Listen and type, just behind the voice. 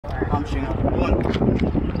Hamstring up.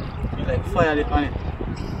 You like fire it on it.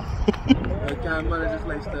 I can't manage this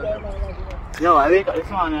lifestyle. Yo, I wake up this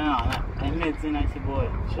morning now. I made it and I say, boy,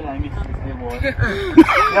 should I miss this day, boy?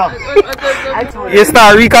 Yo, I told you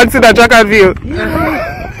start reconsider track and field. Yo,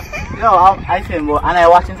 I say, boy, and I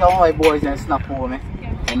watching some of my boys and snap over me.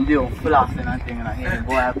 And they were flossing and things and I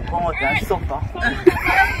boy, I come out and suffer.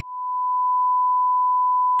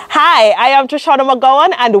 Hi, I am Trishana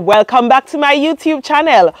McGowan and welcome back to my YouTube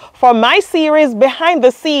channel for my series Behind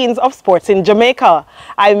the Scenes of Sports in Jamaica.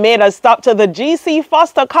 I made a stop to the GC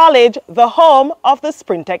Foster College, the home of the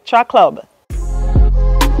SprinTec Track Club.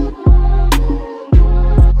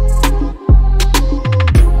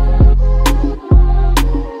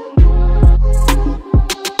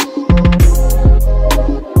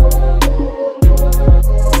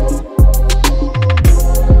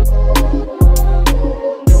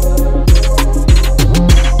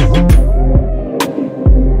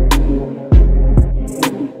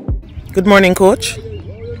 Good morning, Coach.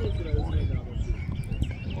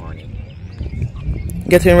 Morning.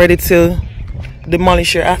 Getting ready to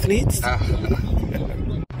demolish your athletes? Looks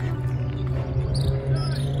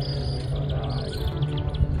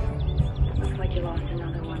like you lost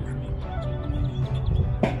another one.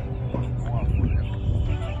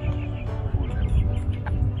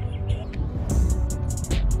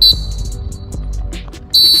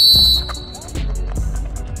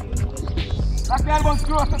 Back the elbows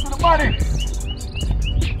closer to the body.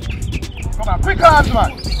 Come on, quick hands,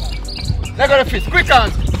 man. Leg on the fist, quick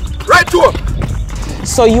hands. Right to him.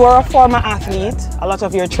 So you are a former athlete. A lot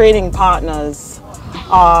of your training partners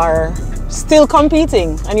are still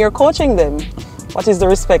competing and you're coaching them. What is the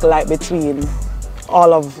respect like between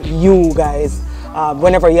all of you guys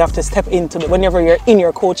whenever you have to step into whenever you're in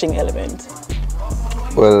your coaching element?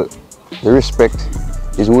 Well, the respect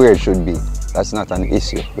is where it should be. That's not an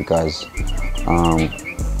issue because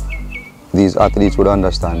these athletes would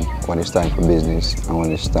understand when it's time for business and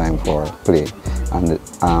when it's time for play. And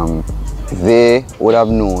they would have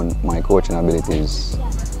known my coaching abilities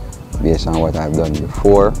based on what I've done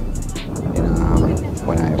before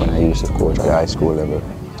when I used to coach at the high school level.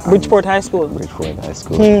 Bridgeport High School? Bridgeport High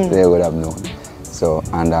School. They would have known. So,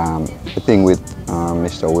 and the thing with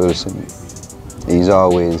Mr. Wilson, he's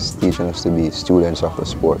always teaching us to be students of the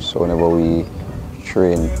sport. So whenever we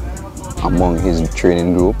train among his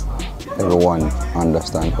training group, everyone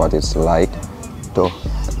understands what it's like to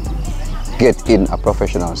get in a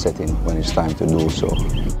professional setting when it's time to do so.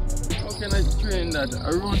 How can I train that?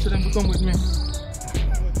 I want them to come with me.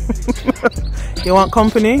 You want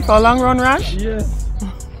company for a long run, Rash? Yes.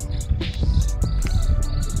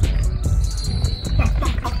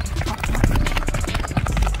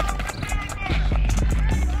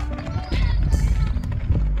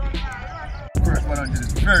 First 100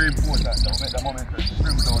 is very important. Don't make the moment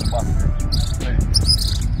bring down the back. Ready.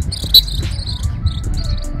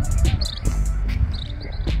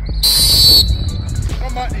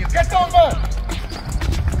 Come on, Neil. Get down, man.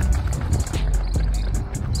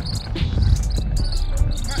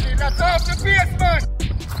 Matty, that's off the pace, man.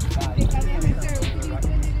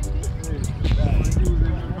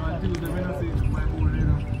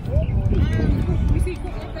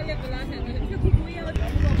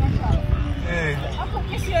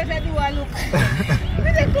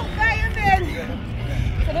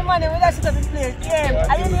 So the man with us to the place. Yeah,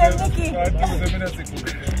 are you near Nicky?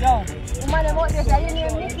 No, the man about this, are you near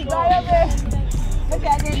Nicky? Go over. Look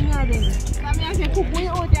at them near them. I say, cook we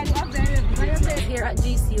out there. Here at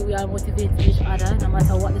GC, we are motivating each other, no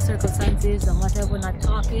matter what the circumstances, no matter if we're not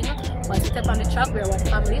talking. Once we step on the track, we're one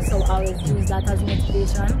family, so I always use that as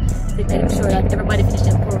motivation to make sure that everybody finishes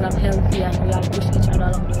their program healthy and we all push each other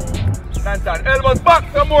along the way. Stand, elbows back,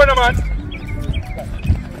 some more, man.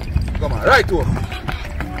 Come on, right to him.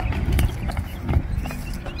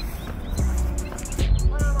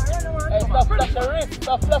 Hey, stop flash your wrist,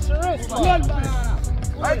 stop flash your wrist, man.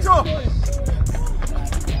 Right to him.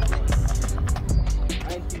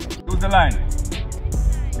 Do the line.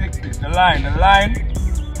 Fix this, the line.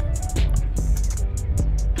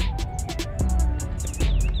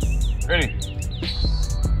 Ready?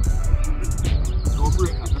 Don't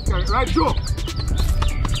break. Right to him.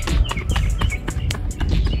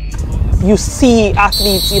 You see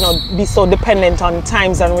athletes, be so dependent on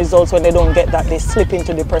times and results. When they don't get that, they slip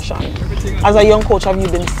into depression. As a young coach, have you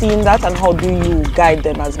been seeing that, and how do you guide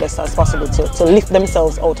them as best as possible to lift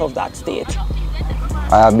themselves out of that state?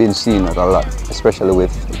 I have been seeing it a lot, especially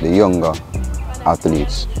with the younger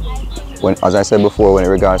athletes. As I said before, when it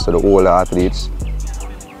regards to the older athletes,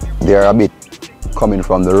 they are a bit coming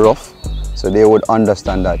from the rough, so they would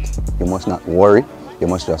understand that you must not worry You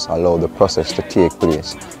must just allow the process to take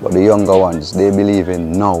place. But the younger ones, they believe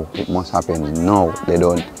in now. It must happen now. They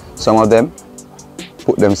don't. Some of them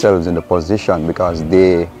put themselves in the position because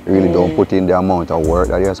they really don't put in the amount of work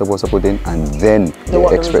that you're supposed to put in, and then they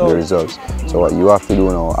expect the results. So what you have to do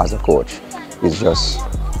now as a coach is just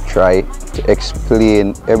try to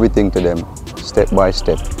explain everything to them step by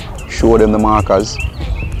step. Show them the markers,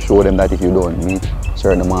 show them that if you don't meet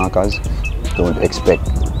certain markers, don't expect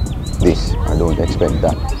this or don't expect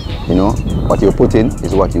that. You know, what you put in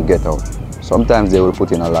is what you get out. Sometimes they will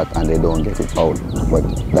put in a lot and they don't get it out, but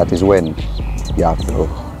that is when you have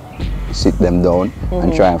to sit them down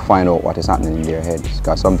and try and find out what is happening in their heads,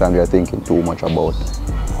 because sometimes they're thinking too much about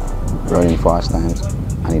running fast times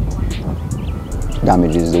and it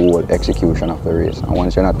damages the whole execution of the race. And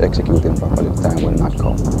once you're not executing properly, the time will not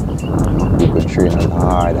come. You know, people train as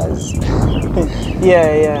hard as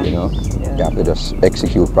you know, you have to just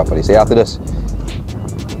execute properly. So you have to just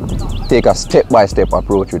take a step-by-step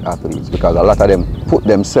approach with athletes, because a lot of them put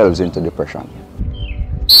themselves into depression.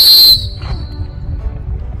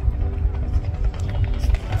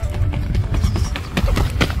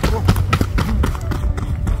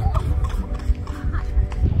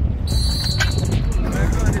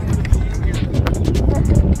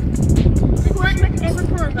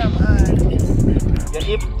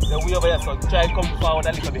 So try to come forward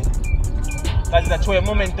a little bit. Because that's where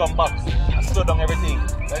momentum back and slow down everything.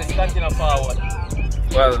 That is continue forward.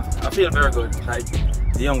 Well, I feel very good. Like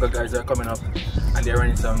the younger guys are coming up and they're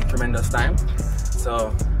running some tremendous time.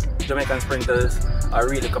 So Jamaican sprinters are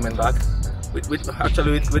really coming back.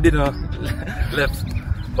 Actually we didn't left,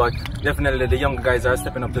 but definitely the younger guys are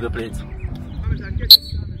stepping up to the plate.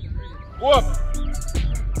 Whoop!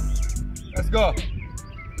 Let's go.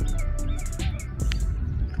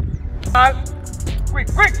 Quick,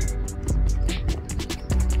 quick!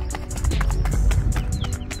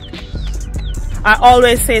 I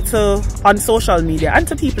always say on social media and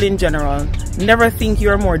to people in general, never think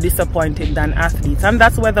you're more disappointed than athletes, and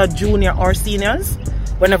that's whether junior or seniors,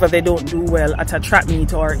 whenever they don't do well at a track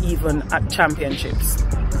meet or even at championships.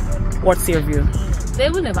 What's your view? They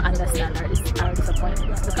will never understand our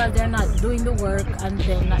disappointment because they're not doing the work and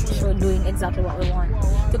they're not sure doing exactly what we want.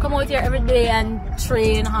 To come out here every day and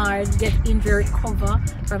train hard, get injury, recover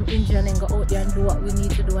from injury, and then go out there and do what we need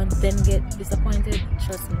to do and then get disappointed,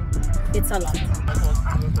 trust me, it's a lot.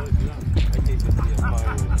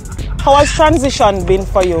 How has transition been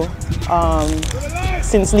for you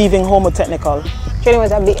since leaving Homo Technical? Training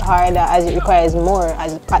was a bit harder as it requires more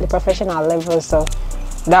at the professional level, so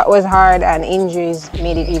that was hard, and injuries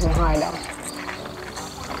made it even harder.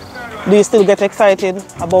 Do you still get excited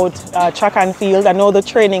about track and field? I know the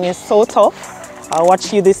training is so tough. I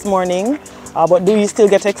watched you this morning, but do you still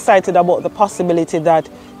get excited about the possibility that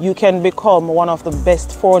you can become one of the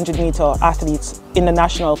best 400-meter athletes in the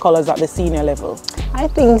national colours at the senior level? I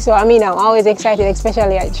think so. I mean, I'm always excited,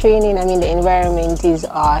 especially at training. I mean, the environment is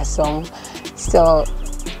awesome. So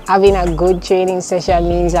having a good training session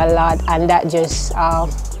means a lot, and that just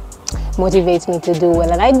motivates me to do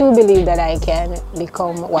well. And I do believe that I can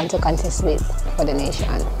become one to contest with for the nation.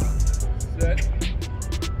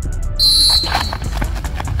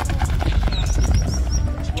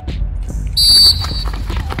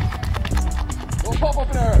 Don't pop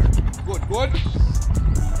up there. Good, good.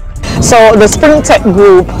 So the SprinTec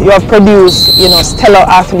group, you have produced, stellar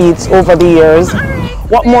athletes over the years.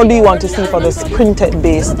 What more do you want to see for the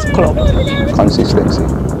SprinTec-based club? Consistency.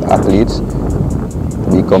 Athletes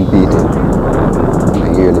be competing on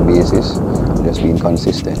a yearly basis, just being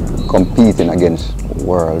consistent, competing against the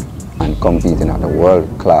world and competing at the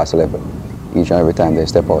world-class level each and every time they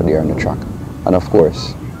step out there on the track. And of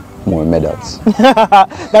course, more medals.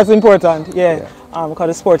 That's important, yeah. Because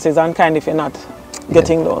the sports is unkind if you're not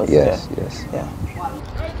getting those. Yes, yeah. yes. Yeah.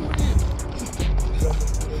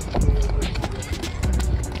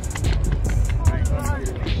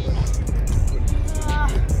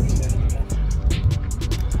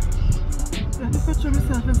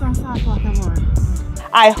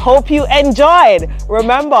 I hope you enjoyed.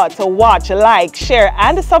 Remember to watch, like, share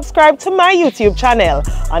and subscribe to my YouTube channel.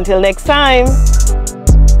 Until next time.